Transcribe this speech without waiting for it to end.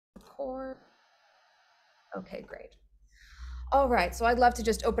Corp. Okay, great. All right, so I'd love to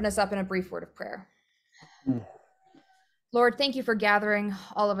just open us up in a brief word of prayer. Lord, thank you for gathering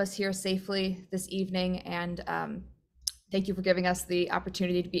all of us here safely this evening, and thank you for giving us the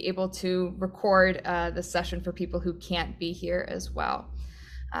opportunity to be able to record the session for people who can't be here as well.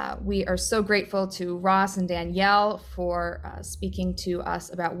 We are so grateful to Ross and Danielle for speaking to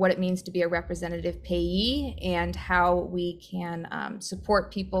us about what it means to be a representative payee and how we can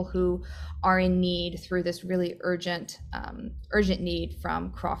support people who are in need through this really urgent need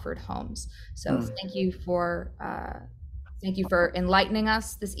from Crawford Homes. So thank you for enlightening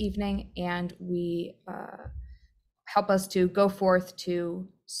us this evening, and we help us to go forth to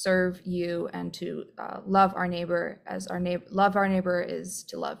serve you and to love our neighbor as love our neighbor is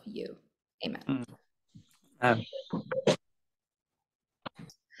to love you. Amen. Thank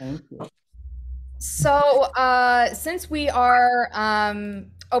you. So since we are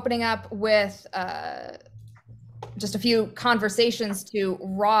opening up with just a few conversations to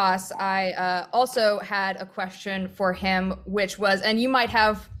Ross, I also had a question for him, which was, and you might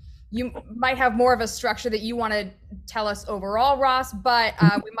have more of a structure that you want to tell us overall, Ross, but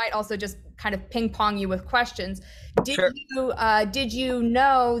we might also just kind of ping pong you with questions. Did you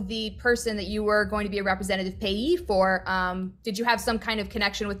know the person that you were going to be a representative payee for? Did you have some kind of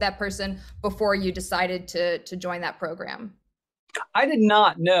connection with that person before you decided to join that program? I did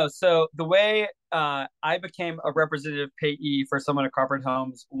not know. So the way I became a representative payee for someone at Crawford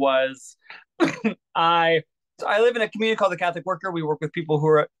Homes was I live in a community called the Catholic Worker. We work with people who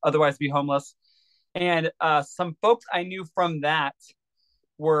are otherwise be homeless. And some folks I knew from that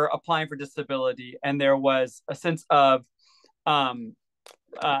were applying for disability. And there was a sense of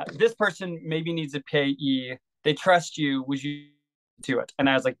this person maybe needs a payee. They trust you. Would you do it? And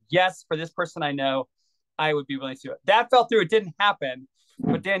I was like, yes, for this person I know, I would be willing to do it. That fell through. It didn't happen.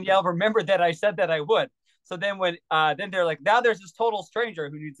 But Danielle remembered that I said that I would. So then when then they're like, now there's this total stranger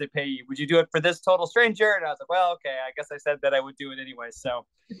who needs a payee. Would you do it for this total stranger? And I was like, well, okay, I guess I said that I would do it anyway. So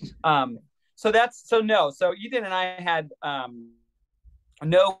no. So Ethan and I had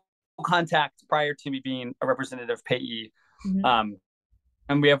no contact prior to me being a representative payee. Mm-hmm.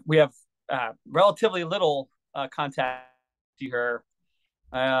 And we have relatively little contact to her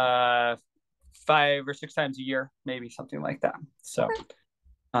 5 or 6 times a year, maybe something like that. So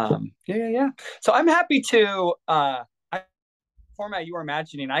yeah. So I'm happy to format you were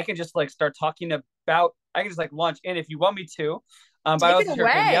imagining. I can just like start talking about, I can just like launch in if you want me to. But I wasn't sure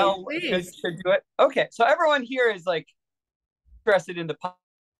if Danielle should do it. Okay, so everyone here is like interested in the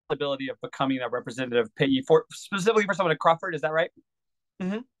possibility of becoming a representative payee for specifically for someone at Crawford. Is that right?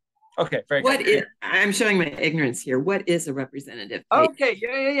 Mm-hmm. Okay, very good. I'm showing my ignorance here. What is a representative payee? Okay,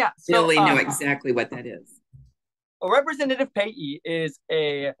 yeah. So, really know exactly what that is. A representative payee is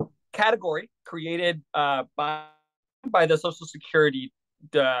a category created by the Social Security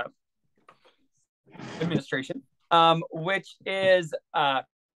Administration, which is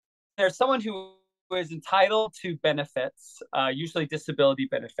there's someone who is entitled to benefits, usually disability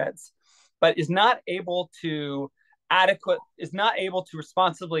benefits, but is not able to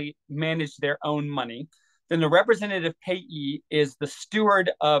responsibly manage their own money. Then the representative payee is the steward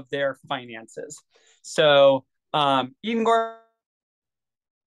of their finances. So Eden Gore.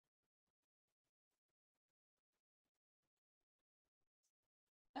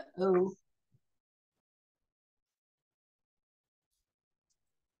 Oh.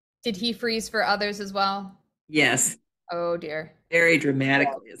 Did he freeze for others as well? Yes. Oh dear. Very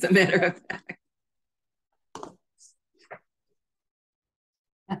dramatically, as a matter of fact.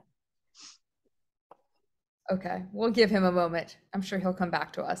 Okay, we'll give him a moment. I'm sure he'll come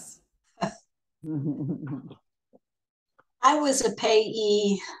back to us. I was a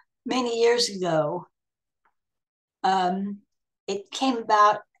payee many years ago. It came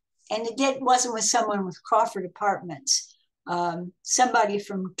about, and wasn't with someone with Crawford Apartments. Somebody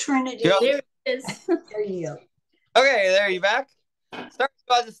from Trinity. Yep. There it is. There you go. Okay, there you back. Sorry,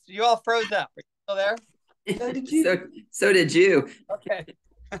 you all froze up. Are you still there? So did you. So did you. Okay.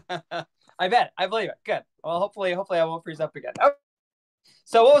 I bet. I believe it. Good. Well, hopefully I won't freeze up again. Okay.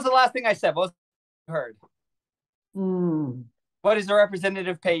 So what was the last thing I said? What was you heard? What is a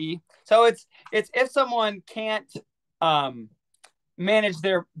representative payee? So it's if someone can't manage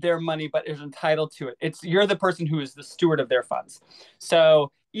their money but is entitled to it. You're the person who is the steward of their funds.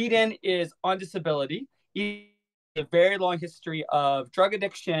 So Eden is on disability. Eden has a very long history of drug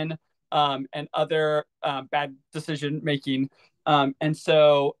addiction and other bad decision making. And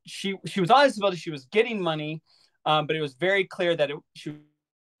so she was on disability. She was getting money, but it was very clear that she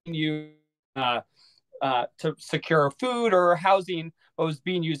would use to secure food or housing but was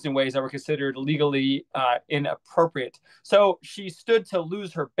being used in ways that were considered legally inappropriate. So she stood to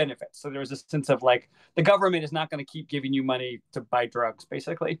lose her benefits. So there was a sense of like, the government is not going to keep giving you money to buy drugs,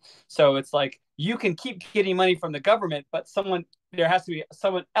 basically. So it's like, you can keep getting money from the government, but there has to be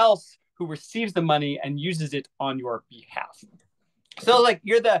someone else who receives the money and uses it on your behalf. So like,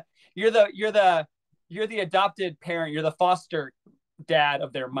 you're the adopted parent, you're the foster dad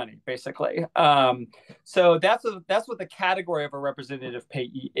of their money, basically. So that's what the category of a representative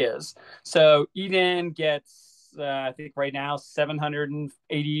payee is. So Eden gets, I think right now,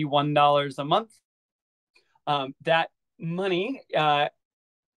 $781 a month. That money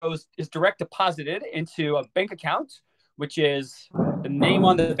is direct deposited into a bank account, which is, the name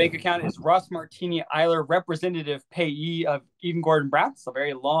on the bank account is Ross Martini Eiler, representative payee of Eden Gordon Brown. It's a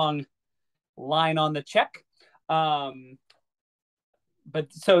very long line on the check.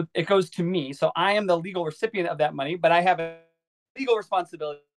 But so it goes to me. So I am the legal recipient of that money, but I have a legal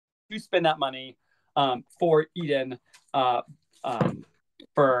responsibility to spend that money for Eden,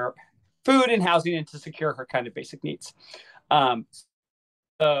 for food and housing, and to secure her kind of basic needs.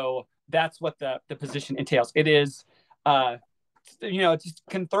 So that's what the position entails. It is, just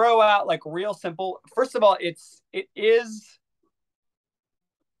can throw out like real simple. First of all, it is,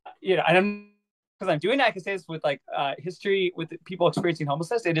 I don't, because I'm doing that, I can say this with like history with people experiencing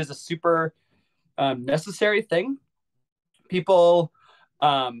homelessness. It is a super necessary thing. People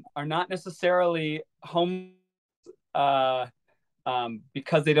are not necessarily home because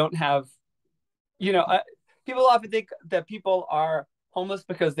they don't have, people often think that people are homeless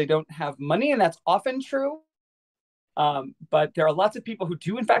because they don't have money, and that's often true. But there are lots of people who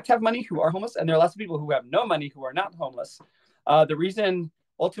do in fact have money who are homeless, and there are lots of people who have no money who are not homeless. The reason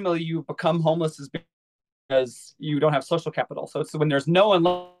ultimately you become homeless is because you don't have social capital. So it's when there's no one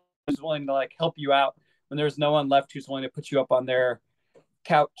left who's willing to like help you out, when there's no one left who's willing to put you up on their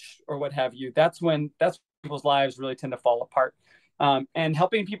couch or what have you, that's when people's lives really tend to fall apart. And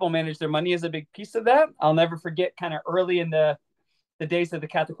helping people manage their money is a big piece of that. I'll never forget, kind of early in the days of the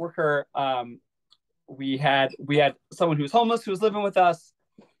Catholic Worker, we had someone who was homeless who was living with us,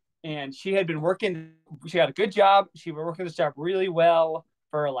 and she had been working. She had a good job. She was working this job really well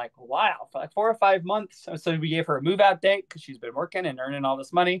for like a while, for like 4 or 5 months. So we gave her a move out date because she's been working and earning all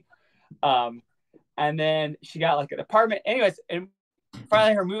this money. And then she got like an apartment. Anyways, and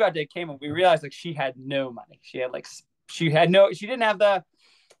finally her move out date came, and we realized like she had no money. She didn't have the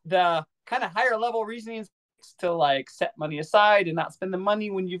kind of higher level reasonings to like set money aside and not spend the money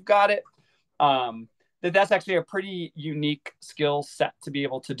when you've got it. That's actually a pretty unique skill set to be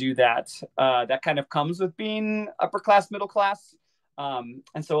able to do that. That kind of comes with being upper class, middle class. And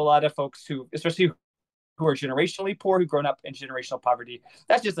so a lot of folks especially who are generationally poor, who've grown up in generational poverty,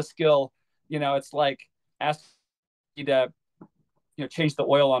 that's just a skill. It's like asking you to, change the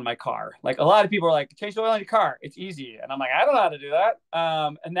oil on my car. Like a lot of people are like, change the oil on your car, it's easy. And I'm like, I don't know how to do that.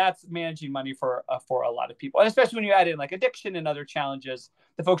 And that's managing money for a lot of people. And especially when you add in like addiction and other challenges,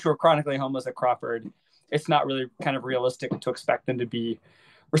 the folks who are chronically homeless at Crawford, it's not really kind of realistic to expect them to be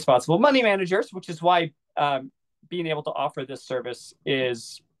responsible money managers, which is why being able to offer this service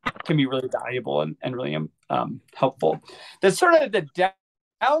can be really valuable and really helpful. That's sort of the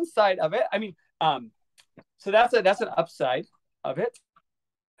downside of it. I mean, so that's an upside of it.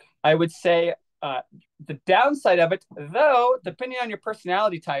 I would say the downside of it, though, depending on your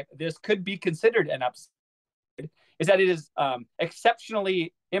personality type, this could be considered an upside, is that it is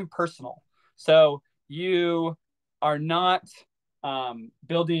exceptionally impersonal. So you are not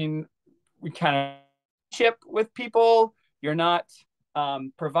building kind of chip with people. You're not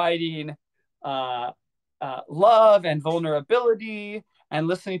providing love and vulnerability and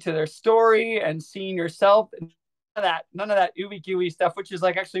listening to their story and seeing yourself. None of that ooey gooey stuff, which is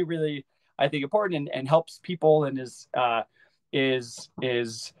like actually really, I think, important and helps people and is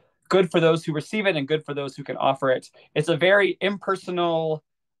good for those who receive it and good for those who can offer it. It's a very impersonal.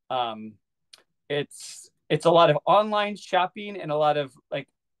 It's a lot of online shopping and a lot of like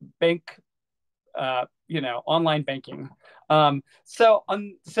bank, online banking. So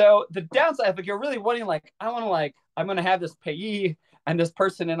the downside, if you're really wanting like, I'm going to have this payee and this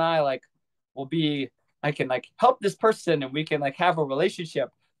person and I like I can like help this person and we can like have a relationship.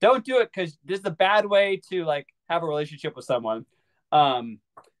 Don't do it, because this is a bad way to like have a relationship with someone. But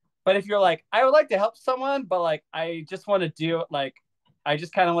if you're like, I would like to help someone, but like I just want to do it, like I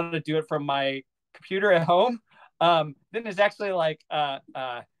just kind of want to do it from my computer at home, then it's actually like a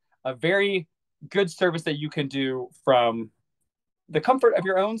very good service that you can do from the comfort of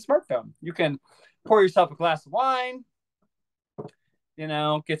your own smartphone. You can pour yourself a glass of wine,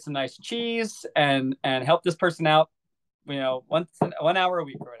 get some nice cheese and help this person out once 1 hour a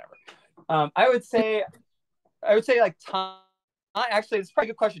week or whatever. I would say like time. Actually, it's probably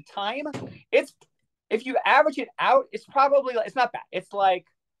a good question. Time. If you average it out, it's probably it's not bad. It's like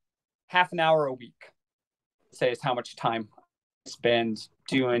half an hour a week. Say is how much time I spend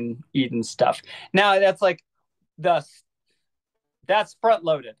doing Eden stuff. Now that's like that's front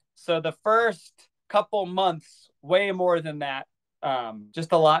loaded. So the first couple months, way more than that.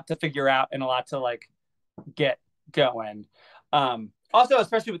 Just a lot to figure out and a lot to like get going. Also,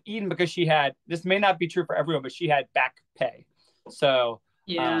 especially with Eden, because this may not be true for everyone, but she had back pay. So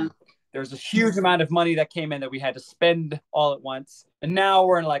yeah, there's a huge amount of money that came in that we had to spend all at once. And now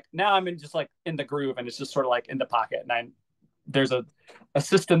I'm in just like in the groove, and it's just sort of like in the pocket. And there's a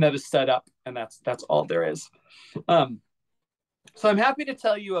system that is set up, and that's all there is. So I'm happy to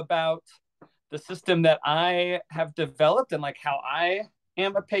tell you about the system that I have developed and like how I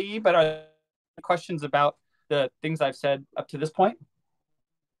am a payee. But are there questions about the things I've said up to this point?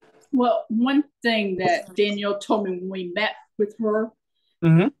 Well, one thing that Danielle told me when we met with her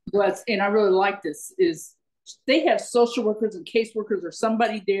was, and I really like this, is they have social workers and caseworkers or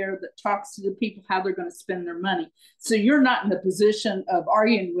somebody there that talks to the people how they're going to spend their money. So you're not in the position of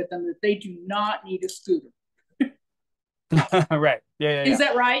arguing with them that they do not need a scooter. Right. Yeah. Is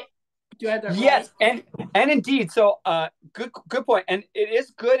that right? Do I have that yes, right? and indeed. So good point. And it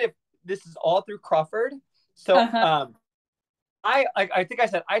is good if this is all through Crawford. So I think I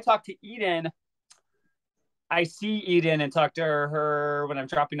said I talked to Eden. I see Eden and talk to her when I'm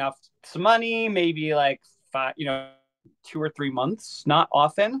dropping off some money, maybe like 2 or 3 months, not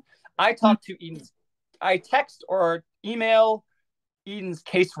often. I talk to Eden's, I text or email Eden's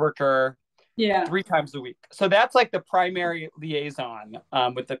caseworker 3 times a week. So that's like the primary liaison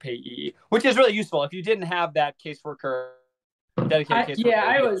with the payee, which is really useful. If you didn't have that caseworker, dedicated caseworker,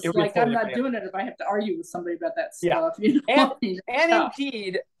 I was like, I'm not doing it if I have to argue with somebody about that stuff. And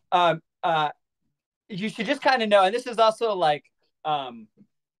indeed, you should just kind of know, and this is also like,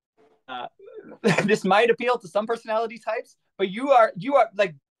 this might appeal to some personality types, but you are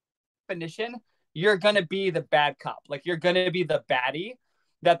like definition, you're going to be the bad cop. Like you're going to be the baddie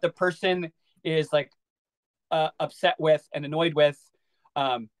that the person is like upset with and annoyed with.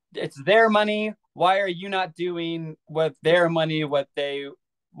 It's their money. Why are you not doing with their money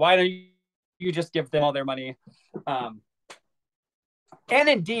why don't you just give them all their money? And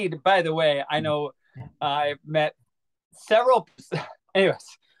indeed, by the way, I know I've met several anyways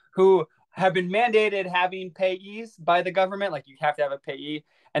who have been mandated having payees by the government. Like you have to have a payee,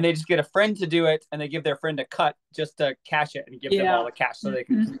 and they just get a friend to do it, and they give their friend a cut just to cash it and give them all the cash so they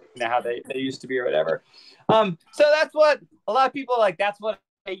can how they used to be or whatever. So that's what a lot of people like. That's what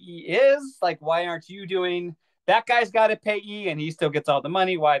payee is. Like, why aren't you doing? That guy's got a payee and he still gets all the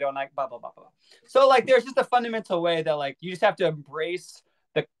money. Why don't I? Blah blah blah blah. So like, there's just a fundamental way that like you just have to embrace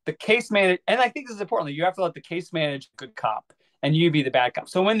the case manager, and I think this is important. You have to let the case manager good cop, and you be the bad cop.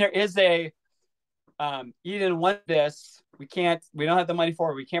 So when there is a Eden want this, we don't have the money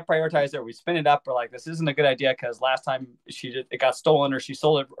for it, we can't prioritize it, we spin it up, or like this isn't a good idea because last time it got stolen or she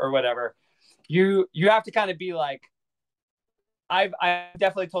sold it or whatever. You have to kind of be like, I've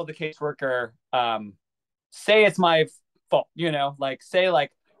definitely told the caseworker, say it's my fault, like say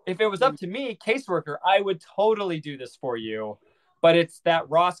like if it was up to me, caseworker, I would totally do this for you. But it's that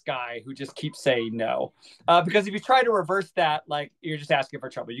Ross guy who just keeps saying no. Because if you try to reverse that, like you're just asking for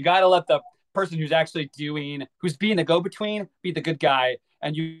trouble. You got to let the person who's being the go-between, be the good guy,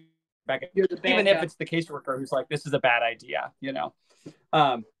 and you're the bad even guy. If it's the caseworker who's like, this is a bad idea,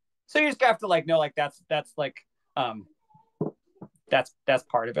 So you just have to like know, like that's like that's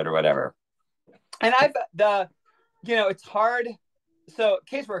part of it or whatever. And it's hard. So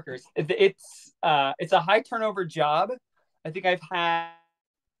caseworkers, it's a high turnover job. I think I've had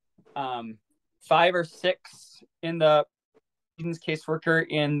 5 or 6 in the caseworker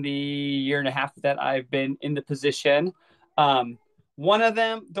in the year and a half that I've been in the position. One of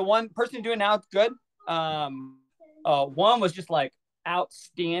them, the one person doing now, it's good. One was just like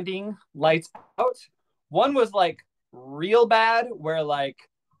outstanding, lights out. One was like real bad, where like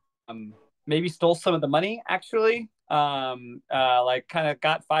maybe stole some of the money actually. Like kind of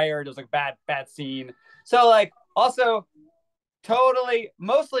got fired. It was like bad scene. So like also.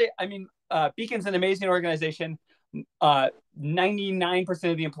 Mostly, I mean, Beacon's an amazing organization.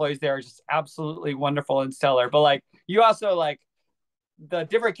 99% of the employees there are just absolutely wonderful and stellar. But like, you also like the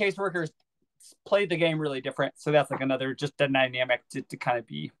different caseworkers play the game really different. So that's like another just a dynamic to kind of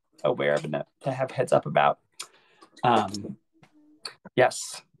be aware of and to have heads up about.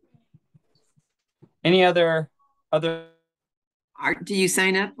 Yes. Any other? Do you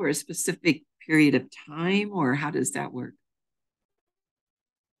sign up for a specific period of time, or how does that work?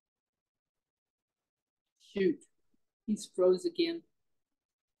 Shoot, he's froze again.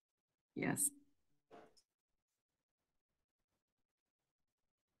 Yes.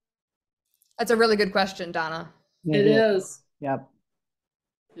 That's a really good question, Donna. It is. Yep.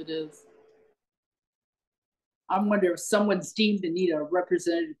 It is. I wonder if someone's deemed to need a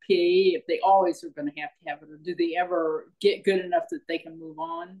representative Payee, if they always are going to have it, or do they ever get good enough that they can move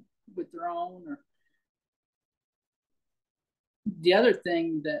on with their own? Or the other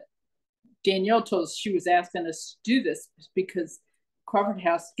thing that Danielle told us, she was asking us to do this because Crawford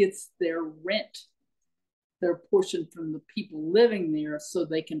House gets their rent, their portion from the people living there, so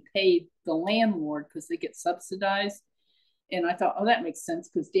they can pay the landlord because they get subsidized. And I thought, oh, that makes sense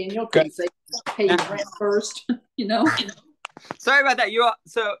because Danielle thinks they pay rent first, you know. Sorry about that. You all,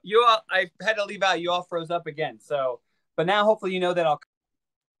 I had to leave out. You all froze up again. So, but now hopefully you know that I'll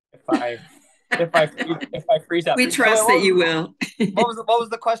if I freeze up. We trust that you will. What was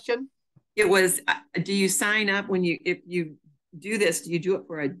the question? It was, do you sign up if you do this? Do you do it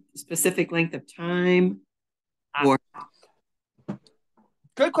for a specific length of time? Or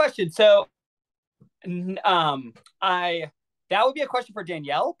good question. So, that would be a question for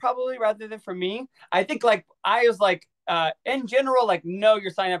Danielle probably rather than for me. I think I was in general, no,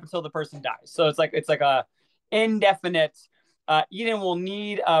 you're signing up until the person dies. So it's like a indefinite. Eden will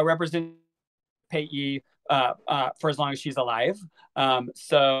need a representative payee for as long as she's alive.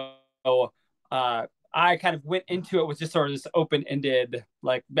 So I kind of went into it with just sort of this open-ended,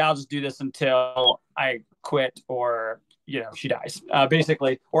 I'll just do this until I quit or she dies,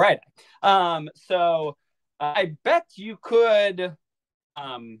 basically, or I die. So I bet you could.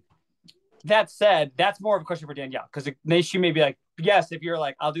 That said, that's more of a question for Danielle because she may be like, yes, if you're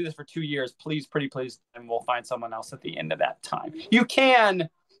like, I'll do this for 2 years, please, pretty please, and we'll find someone else at the end of that time. You can,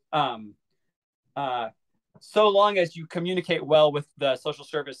 so long as you communicate well with the Social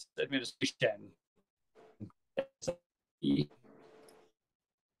Service Administration.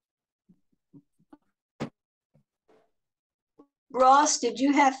 Ross, did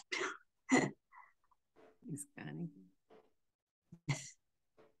you have?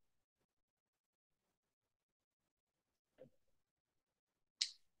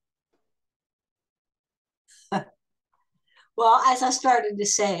 Well, as I started to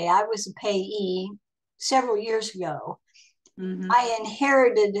say, I was a payee several years ago. Mm-hmm. I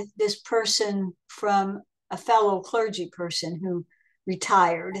inherited this person from a fellow clergy person who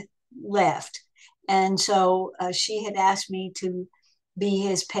retired, left. And so she had asked me to be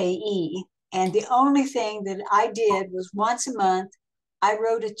his payee. And the only thing that I did was once a month, I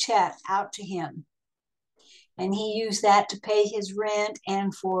wrote a check out to him. And he used that to pay his rent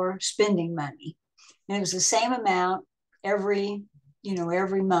and for spending money. And it was the same amount every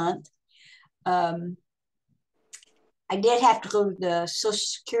month. I did have to go to the Social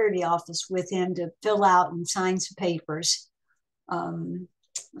Security office with him to fill out and sign some papers.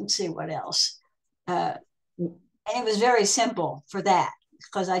 Let's see what else. And it was very simple for that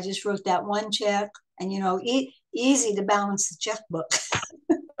because I just wrote that one check and, easy to balance the checkbook.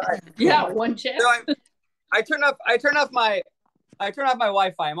 Yeah, one check. So I turn off my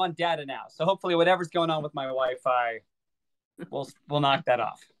Wi-Fi. I'm on data now. So hopefully whatever's going on with my Wi-Fi, we'll knock that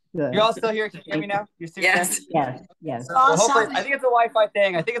off. Good. You all still here? Can you hear me now? You see yes. Yes. Yes. So hopefully, I think it's a Wi-Fi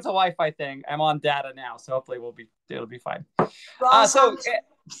thing. I'm on data now, so hopefully it'll be fine. Ross, I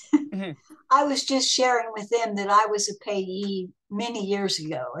was just sharing with them that I was a payee many years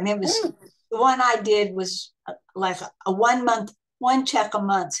ago, and it was the one I did was like a 1 month, one check a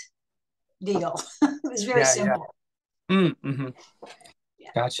month deal. It was very simple. Yeah. Mm-hmm.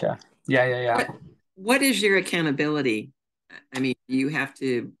 Yeah. Gotcha. Yeah. What is your accountability? I mean, you have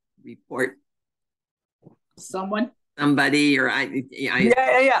to report somebody or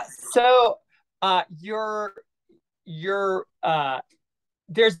yeah. So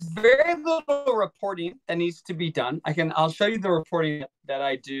there's very little reporting that needs to be done. I'll show you the reporting that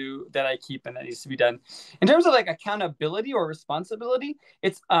I do, that I keep, and that needs to be done. In terms of accountability or responsibility,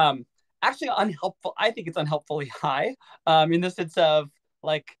 it's actually unhelpful. I think it's unhelpfully high in the sense of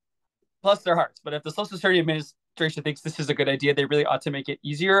bless their hearts. But if the Social Security Administration thinks this is a good idea, they really ought to make it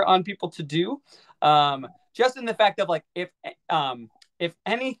easier on people to do. Just in the fact of if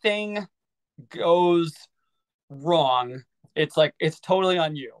anything goes wrong, it's totally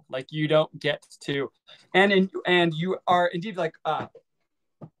on you. You don't get to, and you are indeed the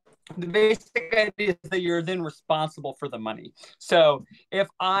basic idea is that you're then responsible for the money. So if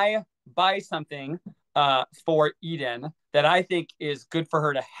I buy something for Eden that I think is good for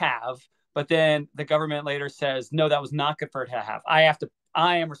her to have, but then the government later says, no, that was not good for her to have, I have to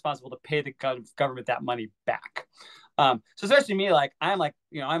I am responsible to pay the government that money back. So especially me, like I'm like,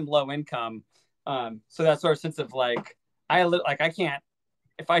 I'm low income. So that sort of sense of like, I can't,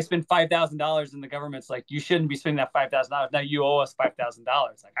 if I spend $5,000 and the government's like, you shouldn't be spending that $5,000. Now you owe us $5,000.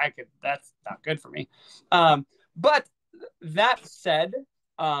 Like that's not good for me. But that said,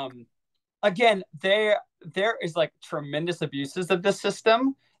 again, there is like tremendous abuses of the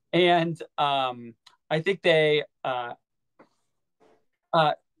system. And I think so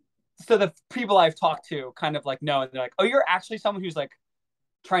the people I've talked to kind of like know, and they're like, oh, you're actually someone who's like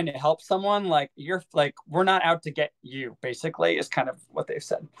trying to help someone. Like you're like, we're not out to get you, basically, is kind of what they've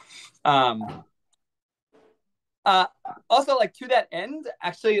said. Also, like to that end,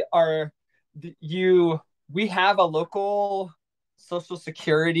 actually, we have a local Social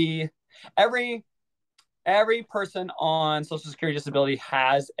Security. Every person on Social Security disability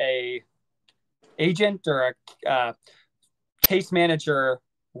has a agent or a case manager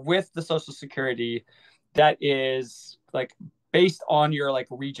with the Social Security that is like based on your like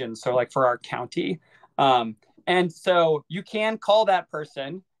region. So like for our county. And so you can call that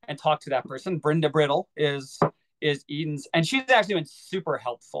person and talk to that person. Brenda Brittle is Eden's, and she's actually been super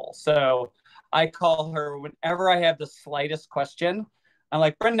helpful. So I call her whenever I have the slightest question. I'm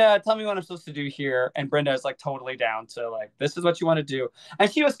like, Brenda, tell me what I'm supposed to do here. And Brenda is like totally down to like, this is what you want to do.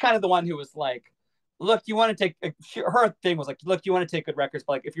 And she was kind of the one who was like, look, you want to take, her thing was like, look, you want to take good records,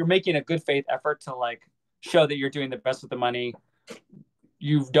 but like, if you're making a good faith effort to like show that you're doing the best with the money,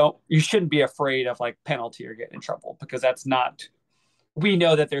 you shouldn't be afraid of like penalty or getting in trouble, because that's not, we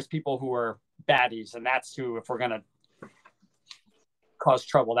know that there's people who are baddies, and that's who, if we're going to cause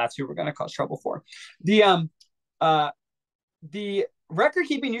trouble, that's who we're going to cause trouble for. The record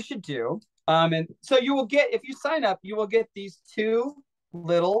keeping you should do. And so you will get, if you sign up, you will get these 2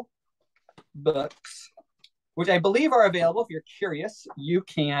 little books, which I believe are available. If you're curious, you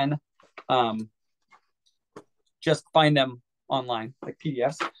can just find them online, like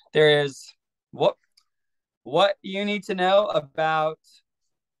PDFs. There is what you need to know about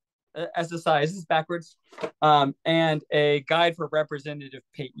SSI. This is backwards. And a guide for representative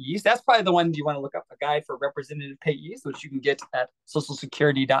payees. That's probably the one you want to look up, a guide for representative payees, which you can get at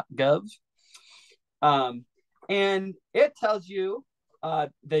socialsecurity.gov. And it tells you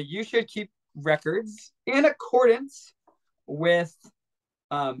that you should keep records in accordance with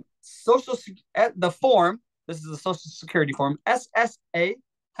the form. This is the Social Security form,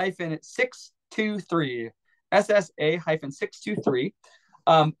 SSA-623. SSA-623,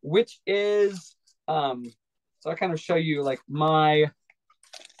 which is, so I kind of show you like my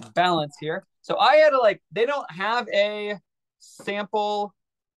balance here. So I had to like, they don't have a sample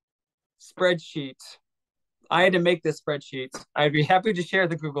spreadsheet. I had to make this spreadsheet. I'd be happy to share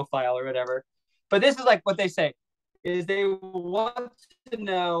the Google file or whatever. But this is like what they say, is they want to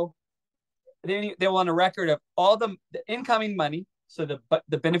know, they want a record of all the incoming money, so the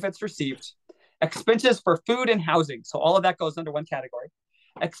benefits received, expenses for food and housing. So all of that goes under one category.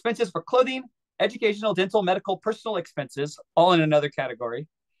 Expenses for clothing, educational, dental, medical, personal expenses, all in another category.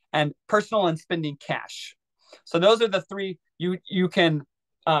 And personal and spending cash. So those are the 3 you can,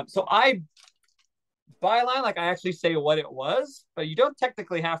 so I, by line, like I actually say what it was, but you don't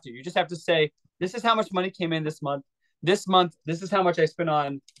technically have to. You just have to say, this is how much money came in this month. This month, this is how much I spent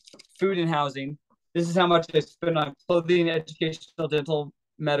on food and housing. This is how much I spent on clothing, educational, dental,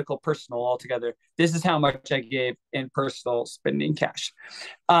 medical, personal altogether. This is how much I gave in personal spending cash.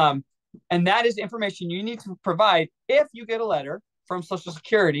 And that is information you need to provide if you get a letter from Social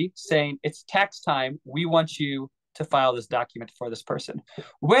Security saying it's tax time. We want you to file this document for this person.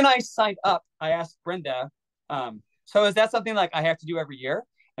 When I signed up, I asked Brenda, so is that something like I have to do every year?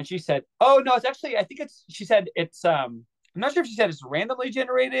 And she said, oh, no, it's actually, I think she said it's, I'm not sure if she said it's randomly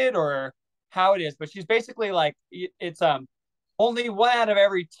generated or how it is, but she's basically like, it's only 1 out of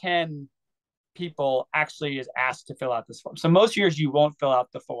every 10 people actually is asked to fill out this form. So most years you won't fill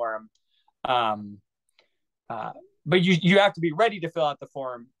out the form. But you have to be ready to fill out the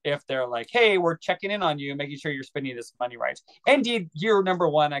form if they're like, hey, we're checking in on you, making sure you're spending this money right. Indeed, year number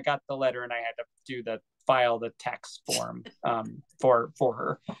 1, I got the letter and I had to file the tax form for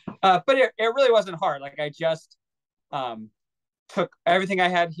her. But it really wasn't hard. Like I just took everything I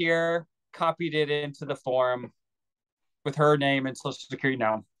had here, copied it into the form with her name and Social Security.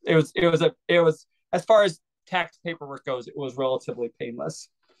 No, it was as far as tax paperwork goes, it was relatively painless.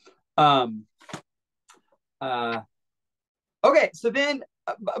 Okay, so then,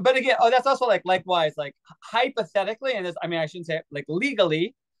 but again, that's also like likewise, like hypothetically, and this, I mean, I shouldn't say it, like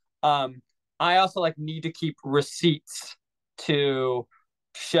legally, I also like need to keep receipts to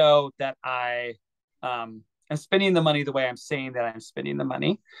show that I am I'm spending the money the way I'm saying that I'm spending the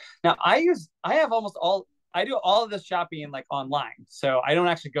money. Now I do all of this shopping like online. So I don't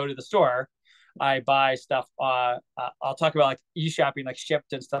actually go to the store. I buy stuff. I'll talk about like e-shopping, like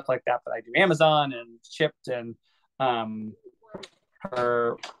Shipped and stuff like that. But I do Amazon and Shipped, and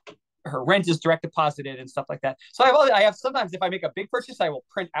her rent is direct deposited and stuff like that. So I have sometimes if I make a big purchase, I will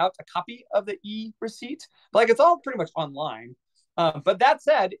print out a copy of the e-receipt. But like it's all pretty much online. But that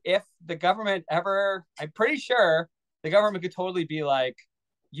said, if the government ever, I'm pretty sure the government could totally be like,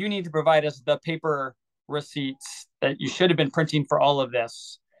 you need to provide us the paper receipts that you should have been printing for all of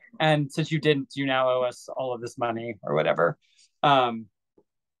this. And since you didn't, you now owe us all of this money or whatever. I'm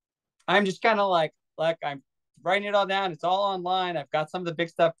just kind of like I'm writing it all down. It's all online. I've got some of the big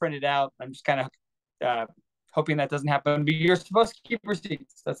stuff printed out. I'm just kind of hoping that doesn't happen. But you're supposed to keep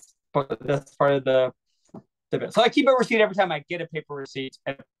receipts. That's part of the bit. So I keep a receipt every time I get a paper receipt,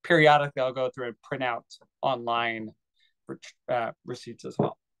 and periodically I'll go through and print out online receipts as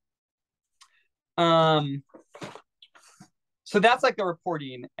well. So that's like the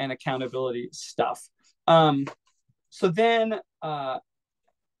reporting and accountability stuff. So then how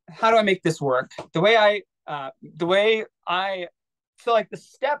do I make this work? The way I feel like the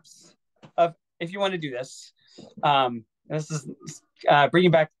steps of, if you want to do this, this is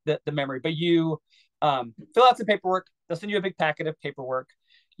bringing back the memory, but you fill out some paperwork. They'll send you a big packet of paperwork.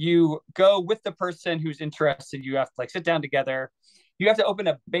 You go with the person who's interested. You have to like sit down together. You have to open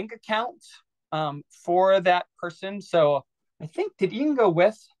a bank account for that person. So I think, did Ian go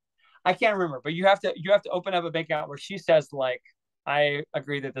with? I can't remember, but you have to open up a bank account where she says like, I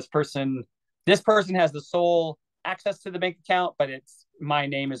agree that this person has the sole access to the bank account, but my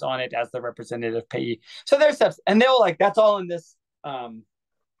name is on it as the representative payee. So there's steps, and they'll like, that's all in this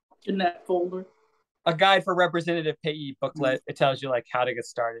in that folder. A guide for representative payee booklet. Mm-hmm. It tells you like how to get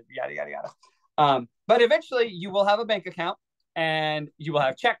started, yada yada yada. But eventually you will have a bank account, and you will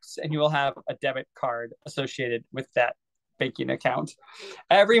have checks, and you will have a debit card associated with that banking account.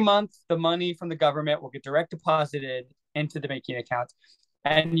 Every month, the money from the government will get direct deposited into the banking account,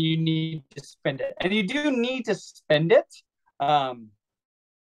 and you need to spend it. And you do need to spend it.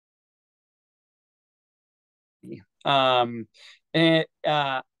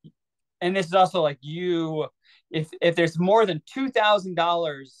 And this is also like if there's more than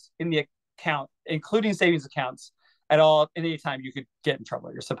 $2,000 in the account, including savings accounts, at all, any time you could get in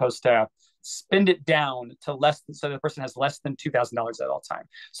trouble. You're supposed to spend it down to less than, so the person has less than $2,000 at all time.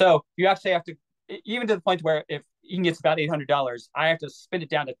 So you actually have to, even to the point where if Ian gets about $800, I have to spend it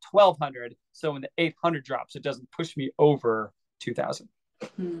down to $1,200. So when the 800 drops, it doesn't push me over 2,000.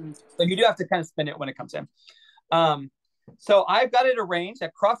 So you do have to kind of spend it when it comes in. So I've got it arranged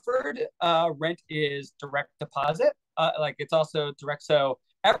at Crawford. Rent is direct deposit. Like it's also direct. So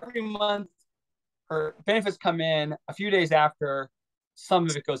every month her benefits come in a few days after. Some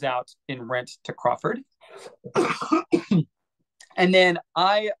of it goes out in rent to Crawford. And then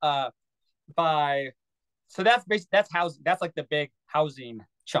I buy, so that's basically, that's housing. That's like the big housing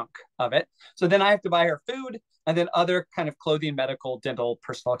chunk of it. So then I have to buy her food, and then other kind of clothing, medical, dental,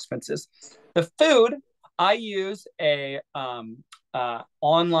 personal expenses. The food, I use a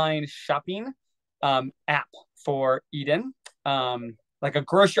online shopping app for Eden, like a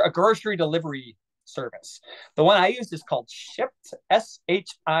grocery delivery service. The one I use is called Shipped, SHIPT,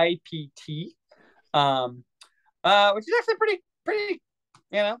 which is actually pretty,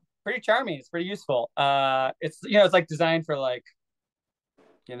 pretty charming. It's pretty useful. It's like designed for like,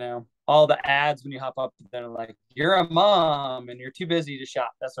 all the ads when you hop up, they're like, you're a mom and you're too busy to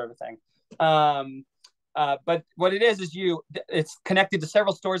shop, that sort of thing. But what it is it's connected to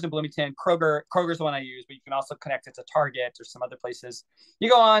several stores in Bloomington. Kroger's the one I use, but you can also connect it to Target or some other places. You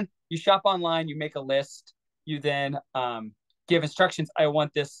go on, you shop online, you make a list, you then give instructions. I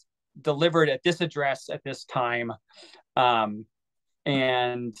want this delivered at this address at this time.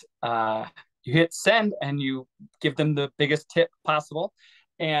 And you hit send and you give them the biggest tip possible.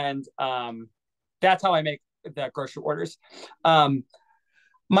 And that's how I make the grocery orders. The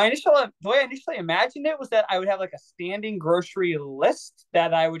way I initially imagined it was that I would have like a standing grocery list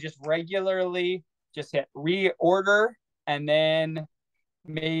that I would just regularly just hit reorder and then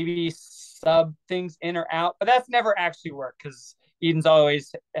maybe sub things in or out. But that's never actually worked because Eden's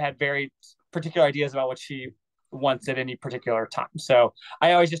always had very particular ideas about what she wants at any particular time. So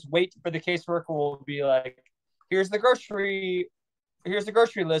I always just wait for the caseworker will be like, here's the grocery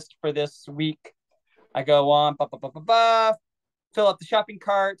list for this week. I go on, fill up the shopping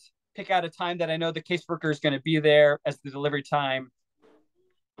cart, pick out a time that I know the caseworker is going to be there as the delivery time.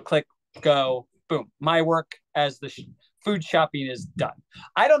 Click, go, boom. My work as the food shopping is done.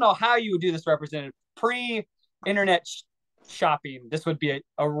 I don't know how you would do this, Representative. internet shopping, this would be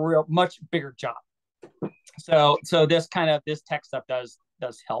a real much bigger job. So this tech stuff does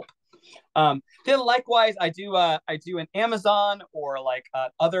help. Then likewise, I do an Amazon or like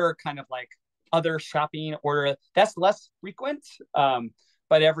other kind of like other shopping order. That's less frequent,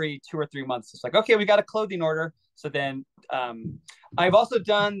 but every 2 or 3 months, it's like, okay, we got a clothing order. So then I've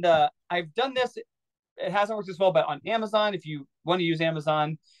done this. It hasn't worked as well, but on Amazon, if you want to use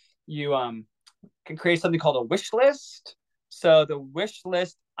Amazon, you can create something called a wish list. So the wish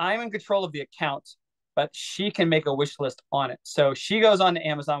list, I'm in control of the account, but she can make a wish list on it. So she goes on to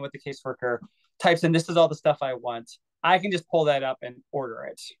Amazon with the caseworker, types in, this is all the stuff I want. I can just pull that up and order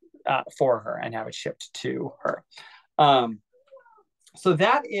it for her and have it shipped to her. So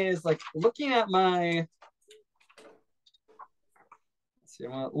that is like looking at my, let's see, I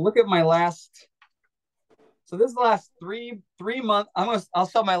want to look at my last, so this is the last three months. I'll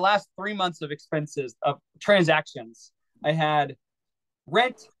sell my last 3 months of expenses of transactions. I had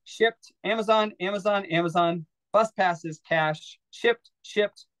rent, shipped, Amazon, bus passes, cash, shipped,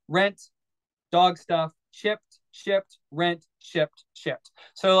 rent, dog stuff, shipped, rent, shipped.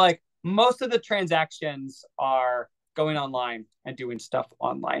 So like most of the transactions are going online and doing stuff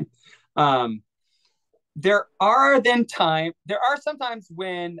online. There are sometimes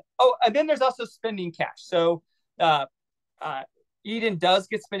when, and then there's also spending cash. So Eden does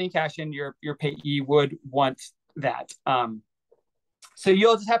get spending cash in. Your payee would want that. So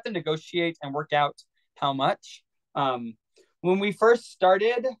you'll just have to negotiate and work out how much. When we first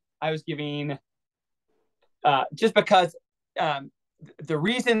started, I was giving, just because the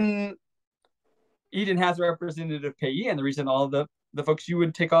reason Eden has a representative payee and the reason all the folks you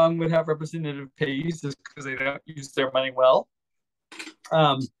would take on would have representative payees is because they don't use their money well.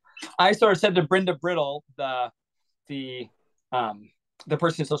 I sort of said to Brenda Brittle, the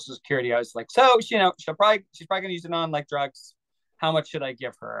person in Social Security, I was like, so she's probably gonna use it on like drugs. How much should I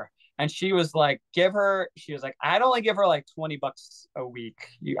give her? And she was like, I'd only give her like $20 a week.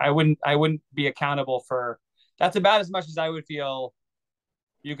 I wouldn't be accountable for, that's about as much as I would feel.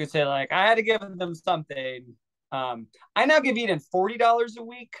 You could say like, I had to give them something. I now give Eden $40 a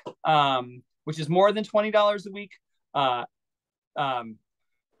week, which is more than $20 a week.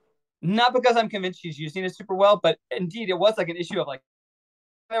 Not because I'm convinced she's using it super well, but indeed it was like an issue of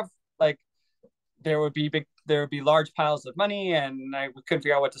like there would be large piles of money and I couldn't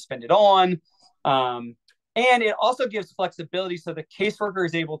figure out what to spend it on. And it also gives flexibility so the caseworker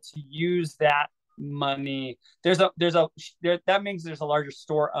is able to use that money. That means there's a larger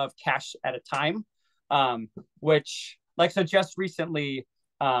store of cash at a time, which like, so just recently,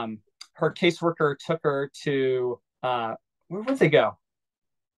 her caseworker took her to, where would they go?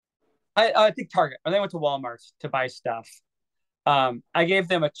 I think Target, or they went to Walmart to buy stuff. I gave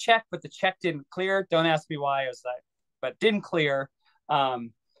them a check, but the check didn't clear. Don't ask me why. I was like, but didn't clear.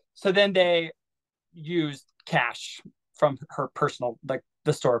 So then they used cash from her personal, like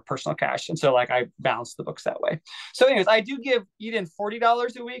the store personal cash. And so like I balanced the books that way. So anyways, I do give Eden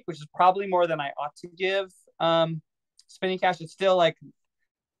 $40 a week, which is probably more than I ought to give spending cash. It's still like,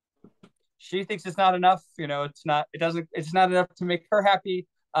 she thinks it's not enough. It's not enough to make her happy.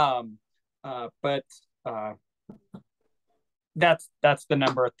 But that's the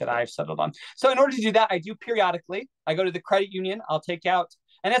number that I've settled on. So in order to do that, I do periodically. I go to the credit union. I'll take out,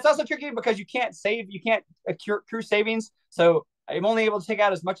 and that's also tricky because you can't accrue savings. So I'm only able to take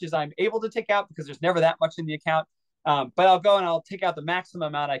out as much as I'm able to take out because there's never that much in the account. But I'll go and I'll take out the maximum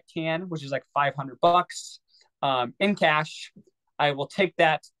amount I can, which is like $500 in cash. I will take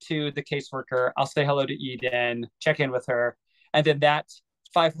that to the caseworker. I'll say hello to Eden, check in with her, and then that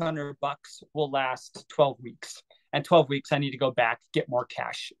 $500 will last 12 weeks. And 12 weeks, I need to go back, get more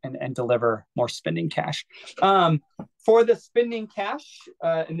cash, and deliver more spending cash. For the spending cash,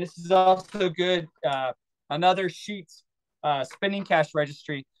 and this is also good, another sheet, spending cash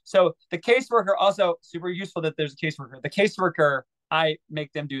registry. So the caseworker, also super useful that there's a caseworker. The caseworker, I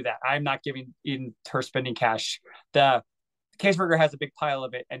make them do that. I'm not giving in her spending cash. The caseworker has a big pile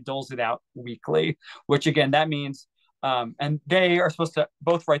of it and doles it out weekly, which again, that means, and they are supposed to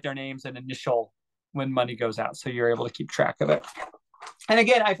both write their names and initial when money goes out, so you're able to keep track of it. And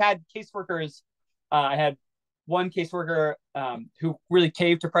again, I've had caseworkers, I had one caseworker who really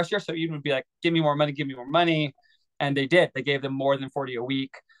caved to pressure, so Eden would be like, give me more money, and they did. They gave them more than 40 a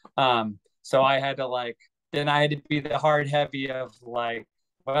week. So I had to be the hard heavy of like,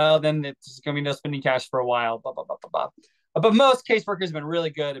 well, then it's gonna be no spending cash for a while, blah, blah, blah, blah, blah. But most caseworkers have been really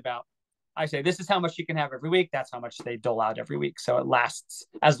good about, I say, this is how much you can have every week. That's how much they dole out every week. So it lasts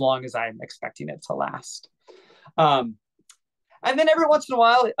as long as I'm expecting it to last. And then every once in a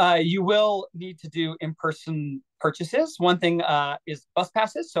while, you will need to do in-person purchases. One thing is bus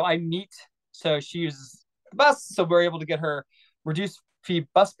passes. So she uses the bus, so we're able to get her reduced fee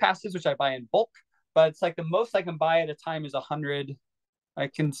bus passes, which I buy in bulk. But it's like the most I can buy at a time is 100. I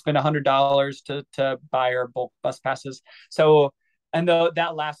can spend $100 to buy her bulk bus passes. So, and though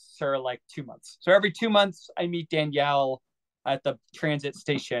that lasts her like 2 months. So every 2 months, I meet Danielle at the transit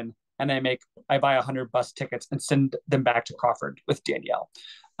station, and I buy 100 bus tickets and send them back to Crawford with Danielle.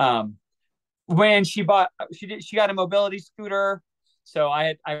 When she got a mobility scooter, so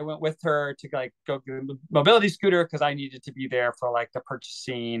I went with her to like go get a mobility scooter because I needed to be there for like the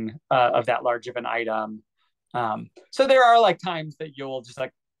purchasing of that large of an item. So there are like times that you'll just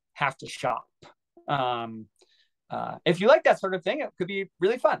like have to shop. If you like that sort of thing, it could be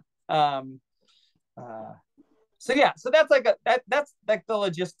really fun. So yeah, so that's like that's like the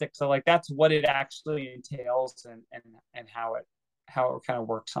logistics. So like that's what it actually entails and how it kind of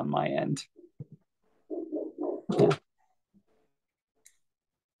works on my end. Yeah.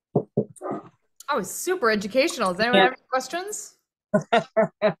 Oh, it's super educational. Does anyone have any questions?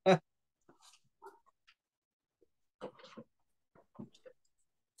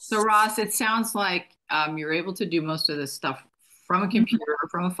 So Ross, it sounds like you're able to do most of this stuff from a computer or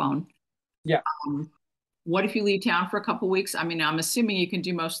from a phone. Yeah. What if you leave town for a couple of weeks? I mean, I'm assuming you can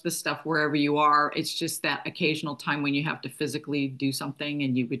do most of the stuff wherever you are. It's just that occasional time when you have to physically do something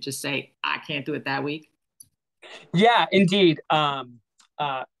and you would just say, I can't do it that week. Yeah, indeed.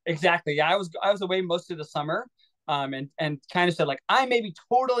 Exactly. Yeah, I was away most of the summer, and kind of said like I may be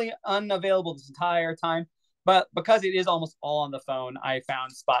totally unavailable this entire time, but because it is almost all on the phone, I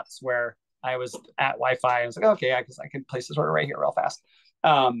found spots where I was at Wi-Fi. I was like, okay, I guess I can place this order right here real fast.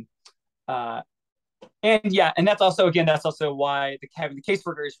 And yeah, and that's also why having the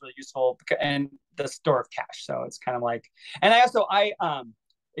caseworker is really useful, and the store of cash. So it's kind of like, and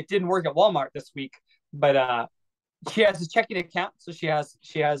it didn't work at Walmart this week, but she has a checking account, so she has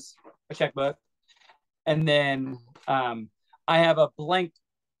a checkbook, and then I have a blank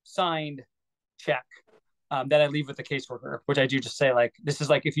signed check that I leave with the caseworker, which I do just say like, this is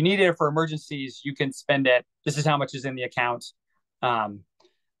like if you need it for emergencies, you can spend it. This is how much is in the account. Like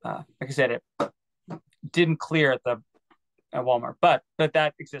I said, it didn't clear at Walmart, but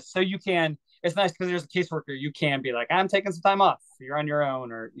that exists. So you can. It's nice because there's a caseworker. You can be like, I'm taking some time off. You're on your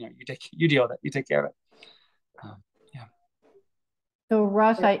own, or you deal with it. You take care of it. Yeah. So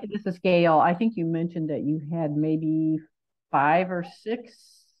Russ, this is Gail. I think you mentioned that you had maybe 5 or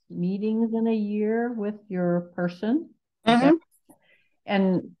 6 meetings in a year with your person. Mm-hmm.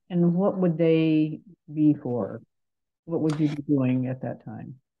 And what would they be for? What would you be doing at that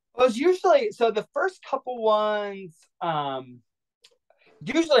time? Well, it's usually, so the first couple ones,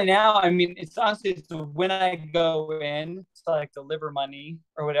 usually now, I mean, it's honestly, when I go in to like deliver money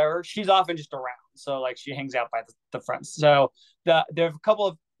or whatever, she's often just around. So like she hangs out by the front. So there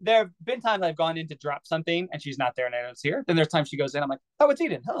have been times I've gone in to drop something and she's not there and I don't see her. Then there's times she goes in, I'm like, oh, it's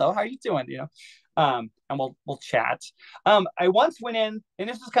Eden. Hello, how are you doing? And we'll chat. I once went in, and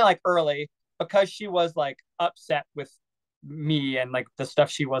this was kind of like early, because she was like upset with me and like the stuff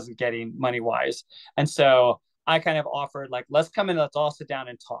she wasn't getting money wise. And so I kind of offered like, let's come in, let's all sit down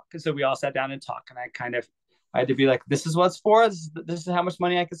and talk. And so we all sat down and talked, and I had to be like, this is what's for, this is how much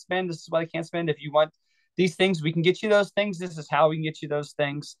money I can spend, this is what I can't spend. If you want these things, we can get you those things. This is how we can get you those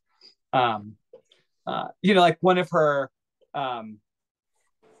things. Like one of her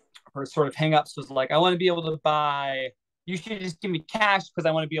sort of hangups was like, I want to be able to buy, you should just give me cash because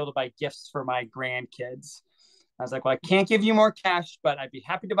I want to be able to buy gifts for my grandkids. I was like, well, I can't give you more cash, but I'd be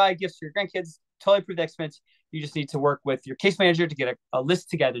happy to buy gifts for your grandkids. Totally approve the expense. You just need to work with your case manager to get a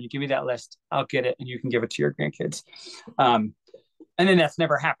list together. You give me that list, I'll get it, and you can give it to your grandkids. And then that's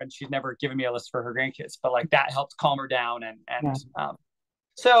never happened. She's never given me a list for her grandkids, but like that helped calm her down.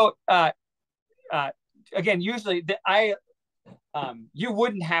 Again, usually you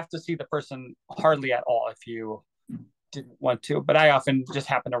wouldn't have to see the person hardly at all if you didn't want to, but I often just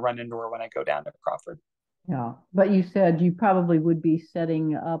happen to run into her when I go down to Crawford. Yeah, but you said you probably would be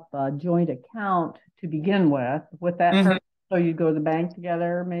setting up a joint account to begin with that person, so you'd go to the bank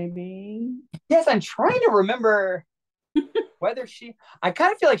together, maybe? Yes, I'm trying to remember whether I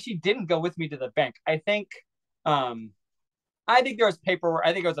kind of feel like she didn't go with me to the bank. I think there was paperwork.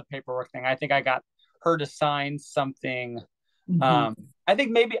 I think it was a paperwork thing. I think I got her to sign something. I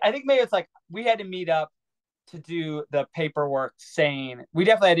think maybe it's like we had to meet up to do the paperwork saying, we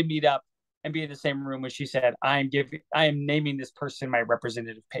definitely had to meet up and be in the same room when she said, I am naming this person my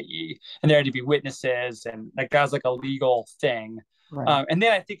representative payee, and there had to be witnesses, and like that was like a legal thing. Right. And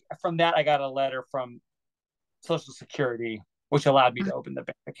then I think from that I got a letter from Social Security which allowed me to open the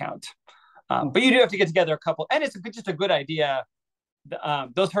bank account. But you do have to get together a couple, and it's just a good idea.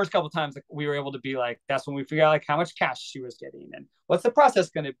 Those first couple times, like, we were able to be like, that's when we figured out like how much cash she was getting and what's the process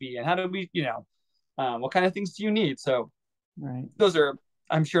going to be and how do we, what kind of things do you need? So right. Those are,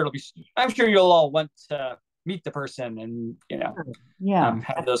 I'm sure you'll all want to meet the person and,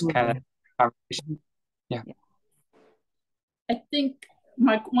 have those kind of conversations. Yeah. I think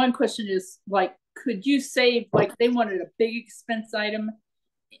my one question is, like, could you save, like, they wanted a big expense item,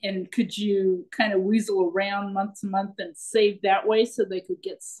 and could you kind of weasel around month to month and save that way so they could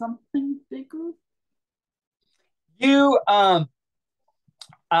get something bigger? You no.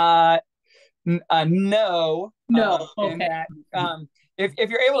 Okay. That, if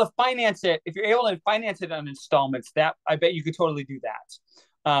you're able to finance it, on installments, that I bet you could totally do that.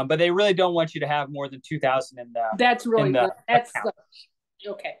 But they really don't want you to have more than 2,000 in the. That's really that's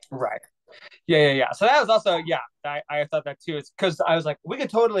okay. Right. Yeah. So that was also, I thought that too. It's because I was like, I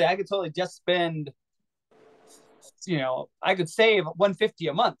could totally just spend, I could save $150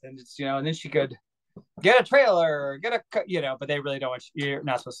 a month, and it's, and then she could get a trailer or get a, but they really don't want you're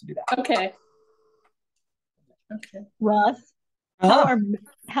not supposed to do that. Okay. Russ,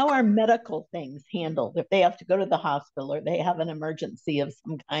 how are medical things handled if they have to go to the hospital or they have an emergency of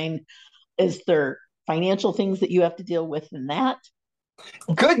some kind? Is there financial things that you have to deal with in that?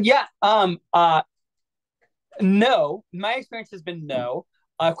 Good. Yeah. No, my experience has been no.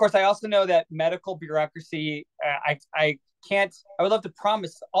 Of course, I also know that medical bureaucracy, I would love to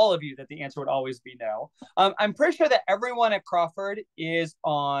promise all of you that the answer would always be no. I'm pretty sure that everyone at Crawford is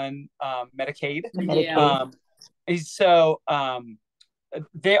on Medicaid. Yeah. So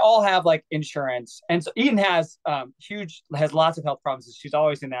they all have like insurance, and so Eden has lots of health problems. She's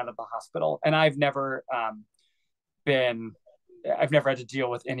always in and out of the hospital, and I've never had to deal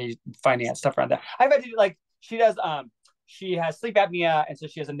with any finance stuff around that. I've had to she has sleep apnea, and so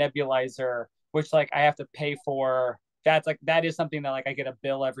she has a nebulizer, which like I have to pay for. That is something that like I get a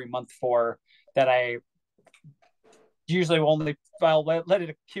bill every month for, that I usually I'll let it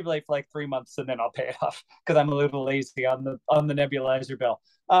accumulate for like 3 months and then I'll pay it off because I'm a little lazy on the nebulizer bill.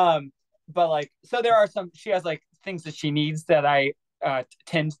 But like, so there are she has like things that she needs that I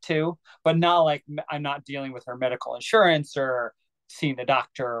tend to, but not like I'm not dealing with her medical insurance or seeing the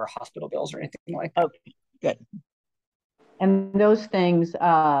doctor or hospital bills or anything like that. Okay, good. And those things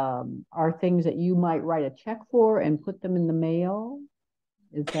are things that you might write a check for and put them in the mail?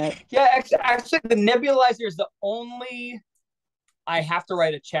 Is that? Yeah, actually, the nebulizer is the only I have to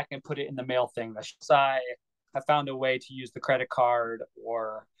write a check and put it in the mail thing. I have found a way to use the credit card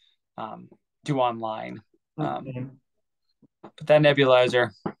or do online. Okay. But that nebulizer,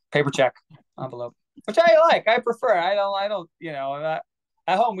 paper check, envelope, which I like. I prefer. I don't.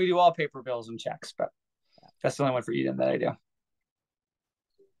 At home we do all paper bills and checks, but that's the only one for Eden that I do.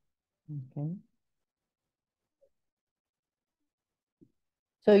 Okay.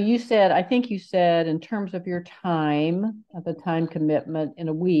 So I think you said in terms of your time, the time commitment in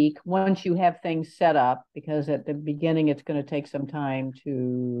a week, once you have things set up, because at the beginning it's going to take some time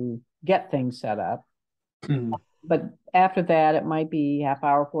to get things set up. Mm-hmm. But after that, it might be half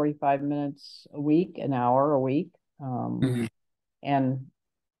hour, 45 minutes a week, an hour a week. Mm-hmm. And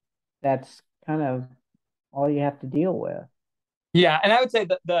that's kind of all you have to deal with. Yeah. And I would say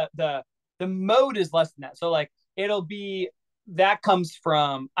that the mode is less than that. So like that comes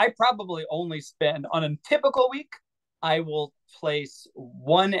from, I probably only spend on a typical week, I will place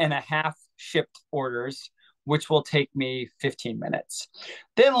 1.5 shipped orders, which will take me 15 minutes.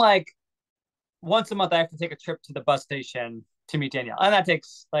 Then like once a month, I have to take a trip to the bus station to meet Danielle, and that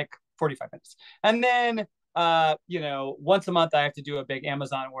takes like 45 minutes. And then, once a month I have to do a big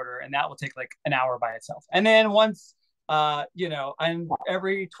Amazon order, and that will take like an hour by itself. And then once, and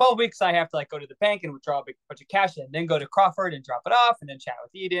every 12 weeks I have to like go to the bank and withdraw a big bunch of cash and then go to Crawford and drop it off and then chat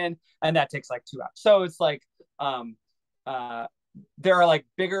with Eden. And that takes like 2 hours. So it's like, there are like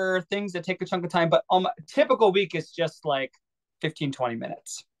bigger things that take a chunk of time, but a typical week is just like 15, 20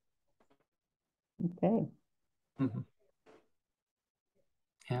 minutes. Okay. Mm-hmm.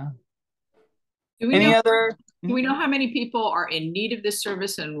 Yeah. Do we know how many people are in need of this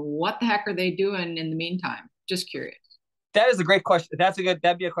service and what the heck are they doing in the meantime? Just curious. That is a great question.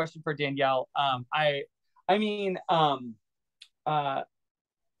 That'd be a question for Danielle. Yeah.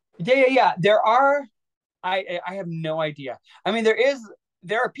 There are, I have no idea. I mean, there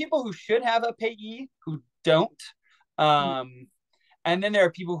are people who should have a payee who don't. And then there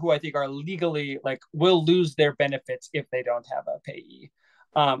are people who I think are legally will lose their benefits if they don't have a payee.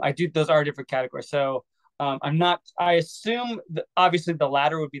 Those are different categories. So I assume that obviously the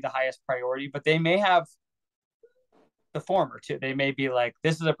latter would be the highest priority, but they may have the former too. They may be like,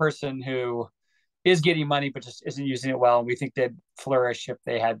 this is a person who is getting money but just isn't using it well, and we think they'd flourish if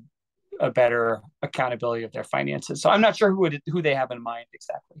they had a better accountability of their finances. So I'm not sure who they have in mind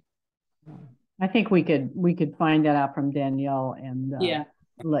exactly. I think we could find that out from Danielle and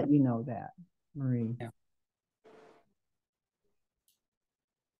let you know that, Marie. Yeah.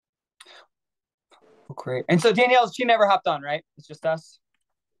 Well, great. And so Danielle, she never hopped on, right? It's just us.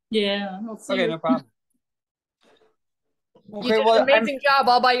 Yeah. Okay, no problem. Okay, you did an amazing job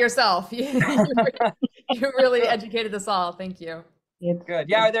all by yourself. You really educated us all. Thank you. It's good.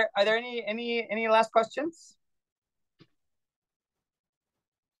 Yeah. Are there any last questions?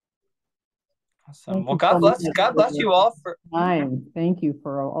 Awesome. Well, God bless you all for time. Thank you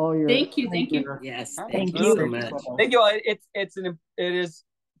for all your. Thank you. Yes, thank you so much. Thank you all. It is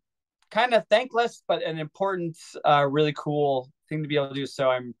kind of thankless, but an important, really cool thing to be able to do. So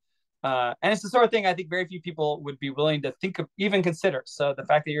I'm, and it's the sort of thing I think very few people would be willing to think of, even consider. So the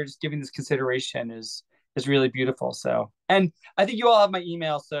fact that you're just giving this consideration is really beautiful. So, and I think you all have my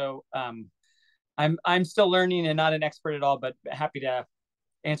email. So I'm still learning and not an expert at all, but happy to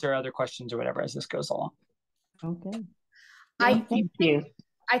answer other questions or whatever as this goes along. Okay. Thank you.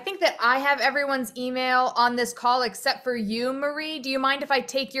 I think that I have everyone's email on this call except for you, Marie. Do you mind if I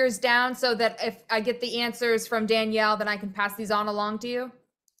take yours down so that if I get the answers from Danielle, then I can pass these on along to you?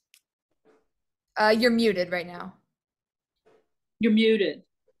 You're muted right now. You're muted.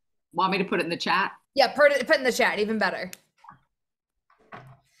 Want me to put it in the chat? Yeah, put it in the chat, even better.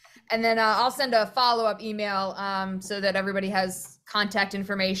 And then I'll send a follow-up email so that everybody has contact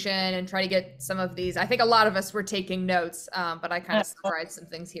information and try to get some of these. I think a lot of us were taking notes, but I kind of summarized some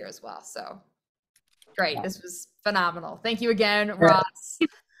things here as well. So great. This was phenomenal. Thank you again, Ross.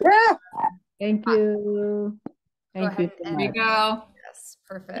 Yeah. Thank you. Thank you. There you go. Yes,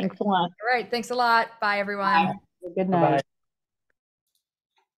 perfect. Thanks a lot. All right. Thanks a lot. Bye, everyone. Bye. Good night. Bye-bye.